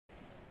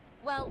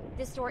Well,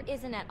 this store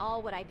isn't at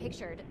all what I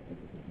pictured.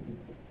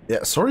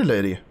 Yeah, sorry,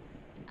 lady.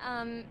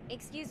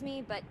 Excuse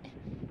me, but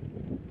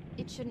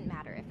it shouldn't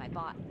matter if I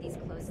bought these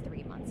clothes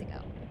 3 months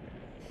ago.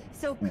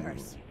 So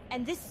curse you.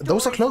 And this store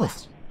Those are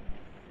clothes.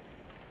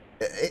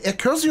 It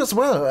curse you as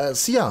well,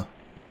 Sia.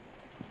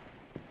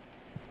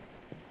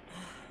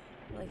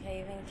 Like I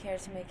even care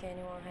to make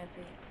anyone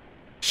happy.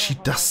 She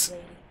Oh, does.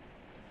 lady.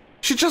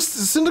 She just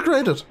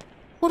disintegrated.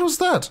 What was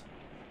that?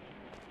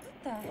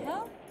 What the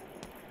hell?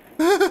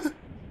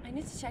 I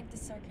need to check the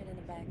circuit in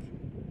the back.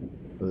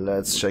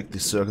 Let's check the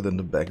circuit in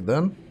the back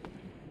then.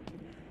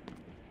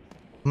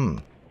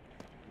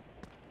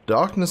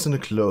 Darkness in a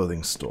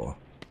clothing store.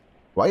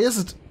 Why is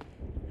it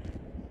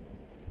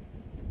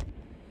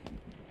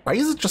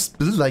just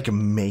built like a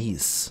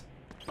maze?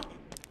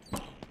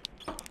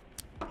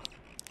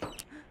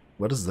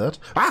 What is that?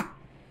 Ah!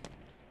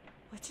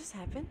 What just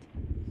happened?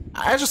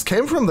 I just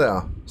came from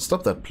there.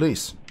 Stop that,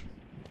 please.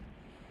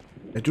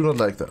 I do not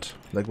like that.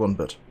 Like one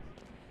bit.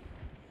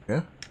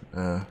 Okay.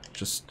 I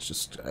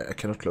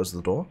cannot close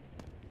the door.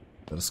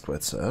 That is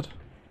quite sad.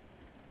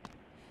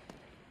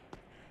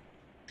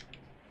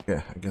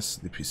 Yeah, I guess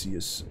the PC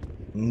is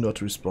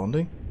not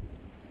responding.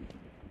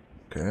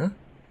 Okay.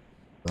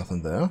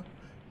 Nothing there.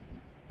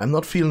 I'm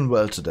not feeling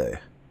well today.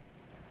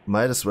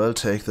 Might as well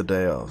take the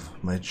day off.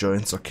 My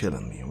joints are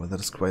killing me. Well, that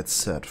is quite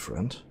sad,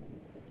 friend.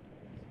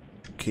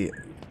 Okay,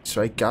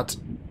 so I got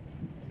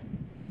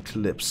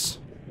clips.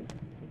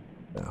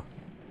 Yeah.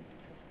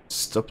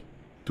 Stop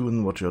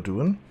doing what you're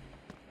doing.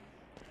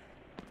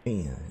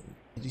 Yeah,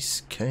 it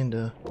is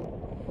kinda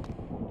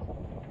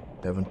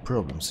having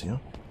problems here.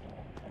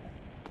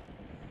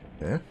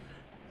 Okay.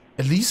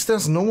 At least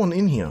there's no one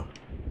in here.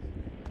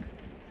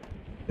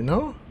 You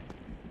know?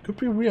 Could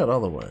be weird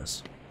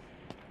otherwise.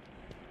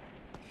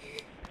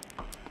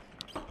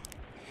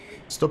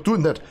 Stop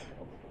doing that.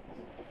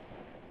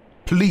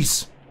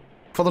 Please.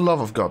 For the love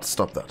of God,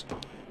 stop that.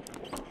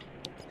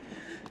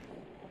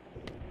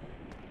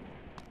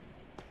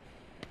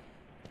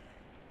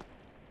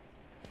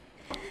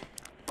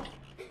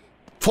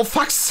 For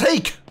fuck's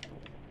sake!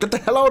 Get the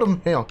hell out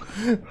of here!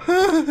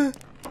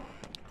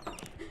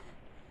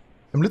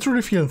 I'm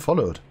literally feeling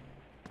followed.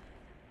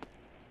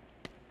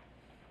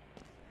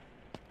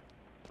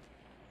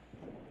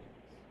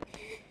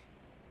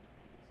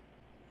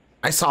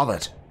 I saw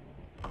that.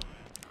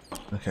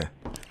 Okay.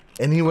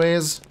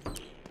 Anyways,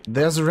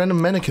 there's a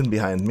random mannequin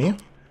behind me,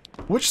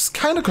 which is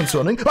kind of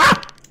concerning.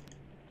 Ah!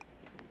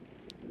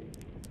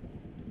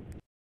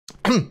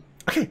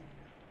 Okay.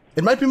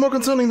 It might be more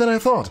concerning than I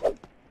thought.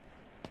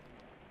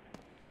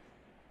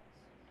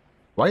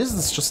 Why is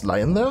this just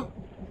lying there?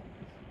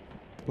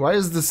 Why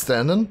is this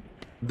standing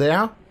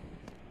there?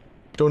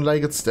 Don't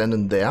like it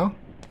standing there.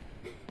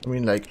 I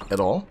mean, like, at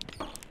all.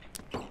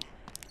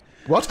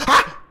 What?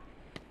 Ah!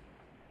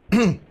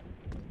 Okay,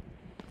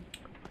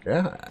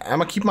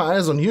 I'ma keep my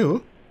eyes on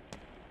you.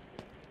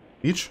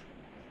 Peach.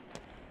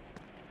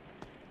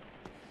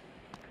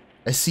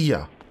 I see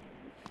ya.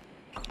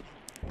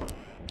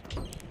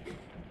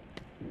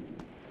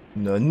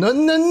 No, no,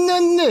 no, no,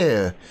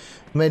 no.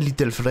 My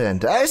little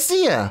friend. I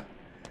see ya.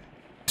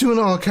 Doing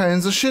all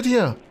kinds of shit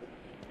here.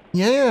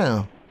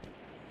 Yeah.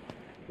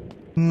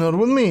 Not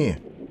with me.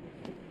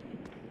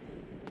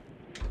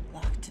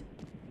 Locked.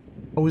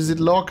 Oh, is it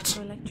locked?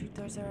 The electric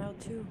doors are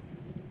out too.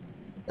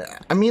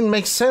 I mean,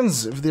 makes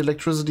sense if the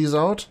electricity is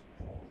out.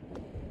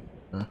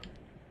 Huh.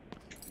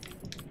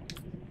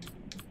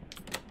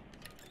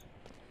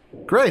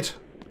 Great.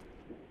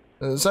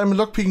 So I'm a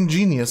lockpicking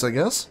genius, I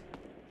guess.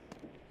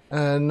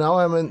 And now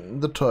I'm in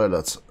the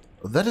toilets.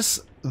 That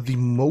is the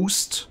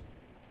most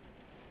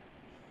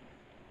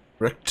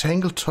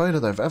rectangle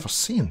toilet I've ever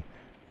seen.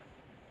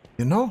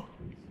 You know?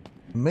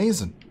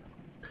 Amazing.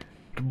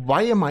 But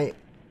why am I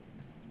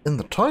in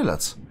the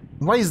toilets?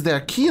 Why is there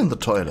a key in the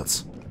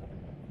toilets?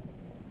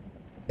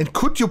 And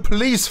could you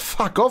please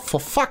fuck off, for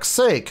fuck's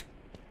sake?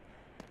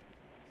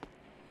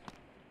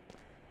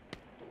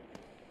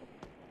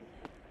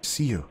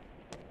 See you.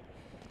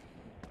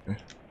 Okay.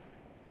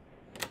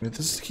 Wait,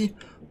 this is the key?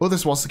 Oh,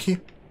 this was the key.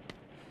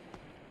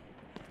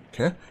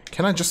 Okay.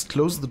 Can I just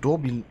close the door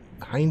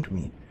behind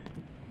me?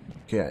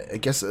 Okay, I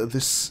guess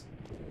this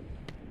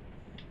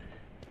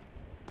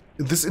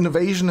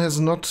innovation has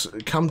not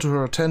come to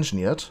her attention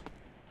yet.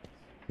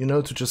 You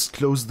know, to just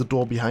close the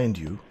door behind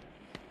you.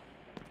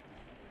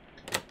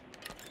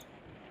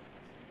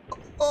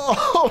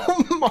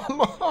 Oh,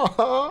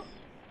 mama!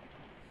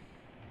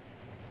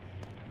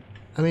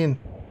 I mean,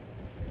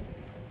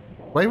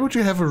 why would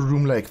you have a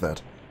room like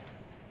that?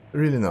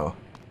 Really, no.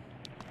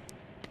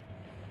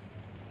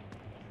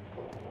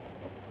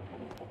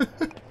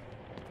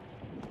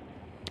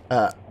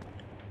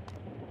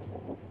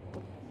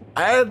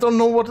 I don't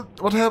know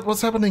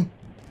what's happening.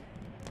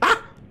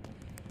 Ah!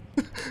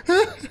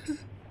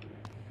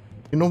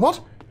 You know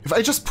what? If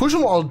I just push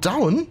them all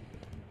down,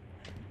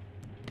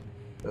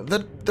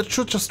 that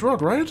should just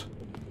work, right?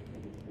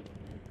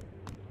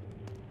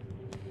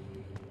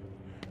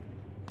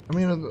 I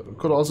mean, it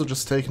could also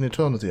just take an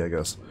eternity, I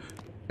guess.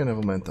 Okay,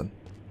 never mind then.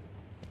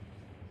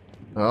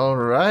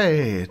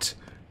 Alright.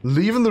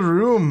 Leaving the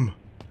room.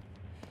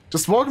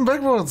 Just walking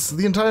backwards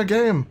the entire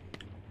game.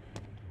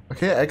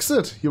 Okay,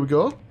 exit. Here we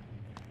go.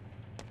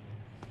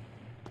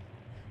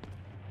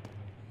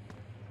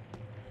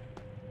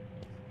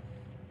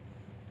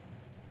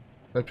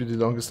 Might be the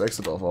longest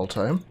exit of all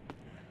time.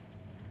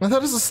 Now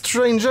that is a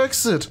strange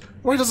exit.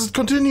 Why does it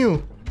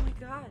continue? Oh my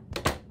god.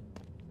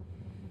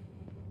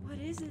 What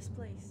is this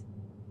place?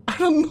 I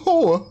don't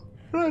know.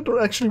 I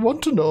don't actually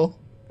want to know.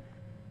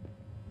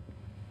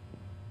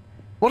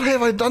 What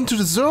have I done to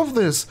deserve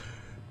this?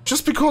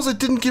 Just because I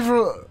didn't give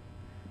her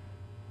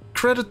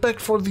credit back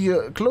for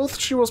the clothes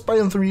she was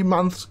buying 3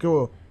 months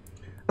ago.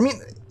 I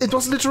mean, it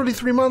was literally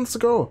 3 months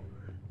ago.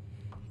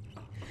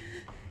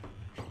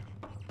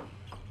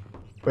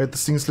 Wait,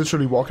 this thing is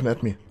literally walking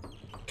at me.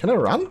 Can I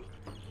run?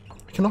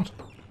 I cannot.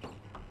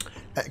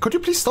 Could you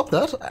please stop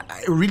that?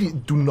 I really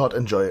do not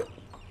enjoy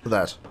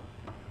that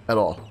at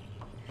all.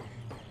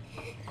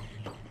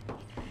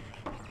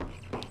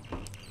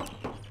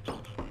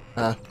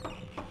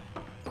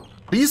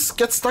 Please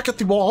get stuck at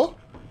the wall.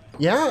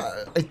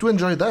 Yeah, I do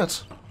enjoy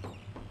that.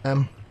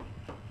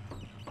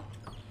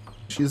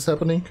 She is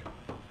happening.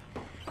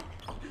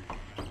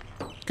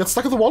 Get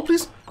stuck at the wall,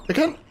 please. I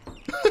can.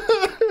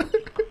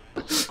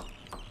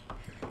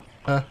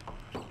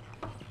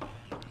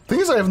 Thing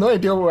is, I have no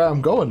idea where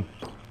I'm going.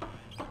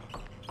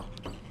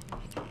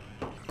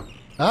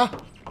 Ah,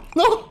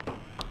 no!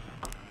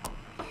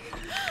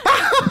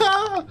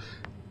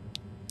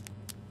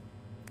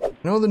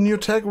 No, the new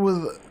tag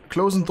with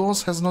closing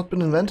doors has not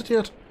been invented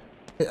yet.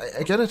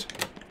 I get it.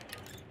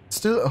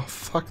 Still, oh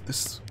fuck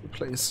this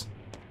place.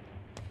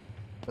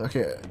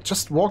 Okay,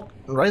 just walk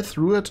right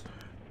through it.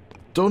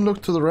 Don't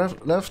look to the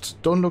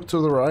left. Don't look to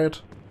the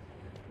right.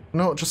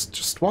 No,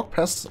 just walk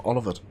past all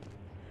of it.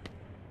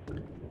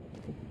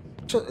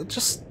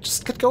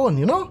 Just get going,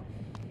 you know?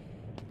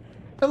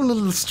 Have a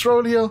little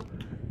stroll here.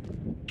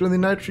 During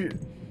the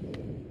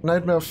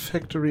Nightmare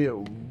Factory.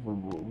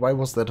 Why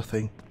was that a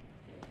thing?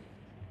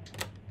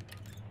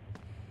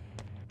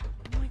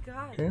 Oh my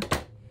god. Okay.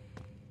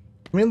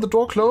 I mean, the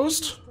door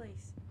closed?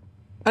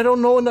 I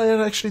don't know, and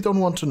I actually don't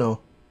want to know.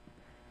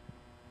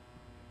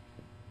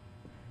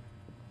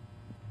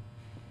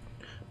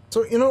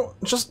 So, you know,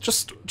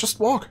 just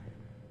walk.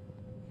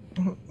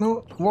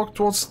 No, walk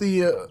towards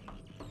the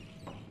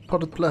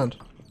potted plant.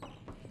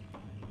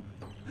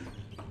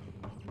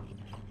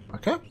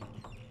 Okay.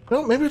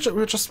 No, maybe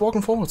we're just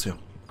walking forwards here.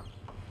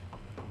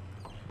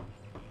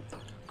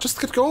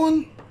 Just get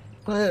going.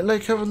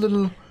 Like have a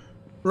little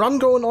run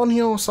going on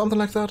here or something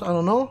like that. I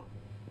don't know.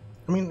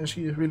 I mean,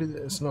 she really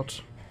is not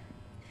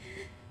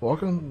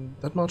walking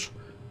that much.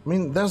 I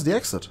mean, there's the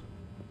exit.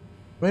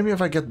 Maybe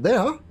if I get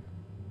there,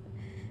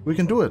 we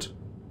can do it.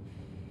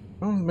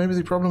 Well, maybe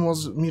the problem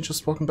was me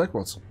just walking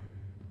backwards.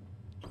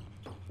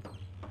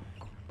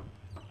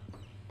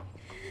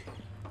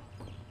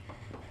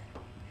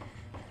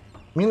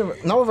 I mean,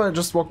 now if I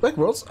just walk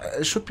backwards,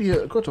 I should be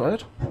good,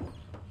 right?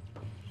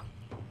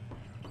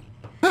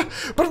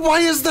 But why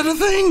is that a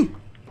thing?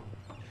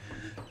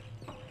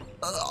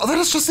 That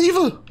is just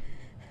evil.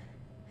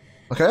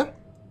 Okay.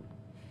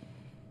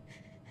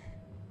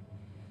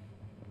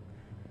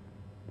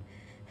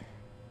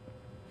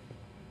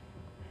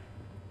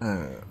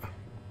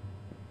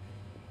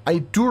 I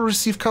do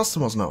receive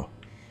customers now.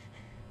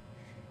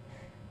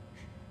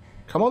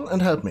 Come on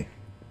and help me.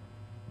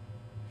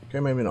 Okay,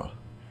 maybe not.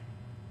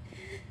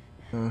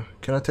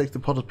 Can I take the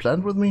potted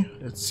plant with me?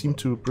 It seemed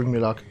to bring me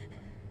luck.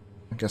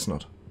 I guess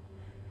not.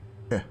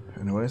 Okay,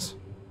 anyways.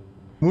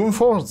 Moving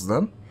forwards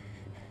then.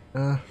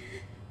 I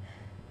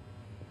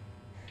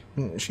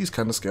mean, she's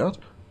kind of scared.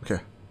 Okay.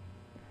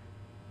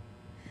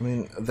 I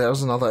mean,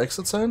 there's another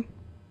exit sign.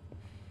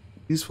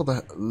 Please, for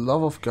the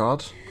love of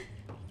God,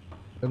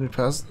 let me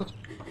pass it.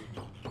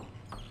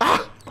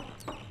 Ah!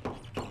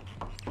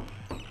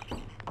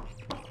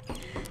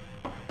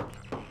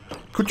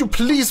 Could you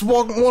please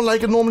walk more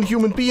like a normal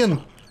human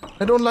being?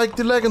 I don't like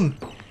the lagging.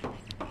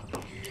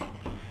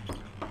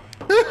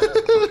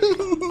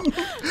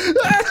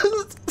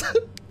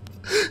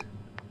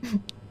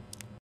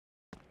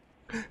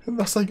 And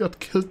thus I got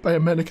killed by a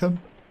mannequin.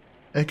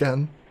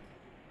 Again.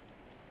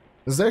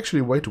 Is there actually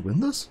a way to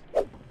win this?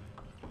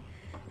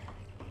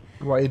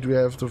 Why do we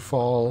have to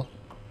fall?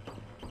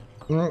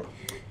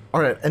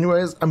 Alright,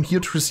 anyways, I'm here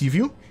to receive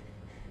you.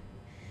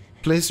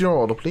 Place your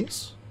order,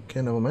 please.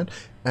 Okay, never mind.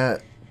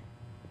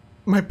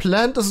 My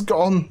plant is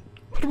gone.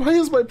 But why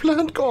is my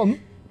plant gone?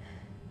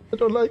 I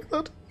don't like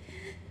that.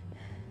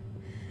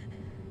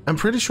 I'm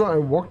pretty sure I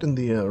walked in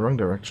the wrong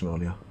direction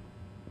earlier.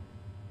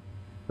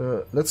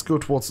 Let's go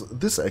towards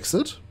this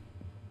exit.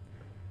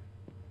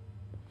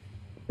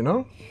 You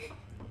know?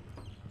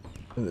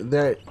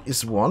 There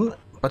is one,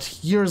 but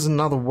here's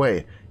another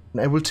way. And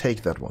I will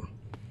take that one.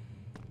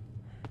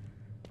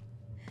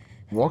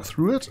 Walk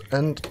through it,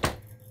 and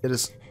it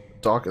is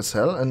dark as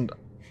hell, and...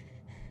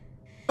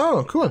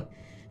 Oh, cool.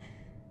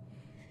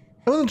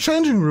 I'm in the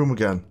changing room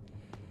again.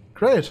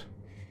 Great.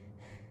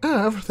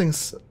 Ah,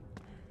 everything's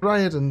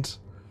right and...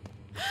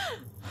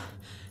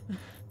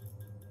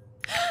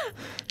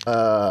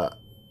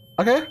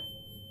 Okay.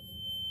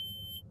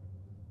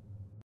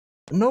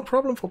 No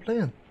problem for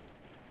playing.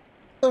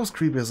 That was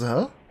creepy as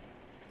hell.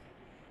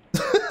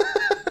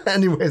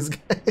 Anyways,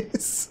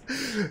 guys,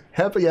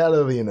 happy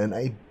Halloween, and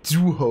I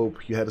do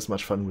hope you had as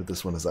much fun with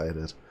this one as I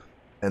did.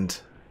 And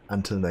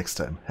until next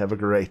time, have a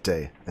great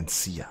day, and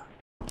see ya.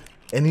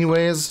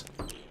 Anyways,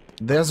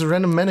 there's a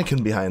random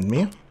mannequin behind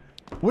me,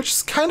 which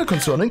is kind of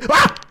concerning.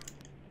 Ah!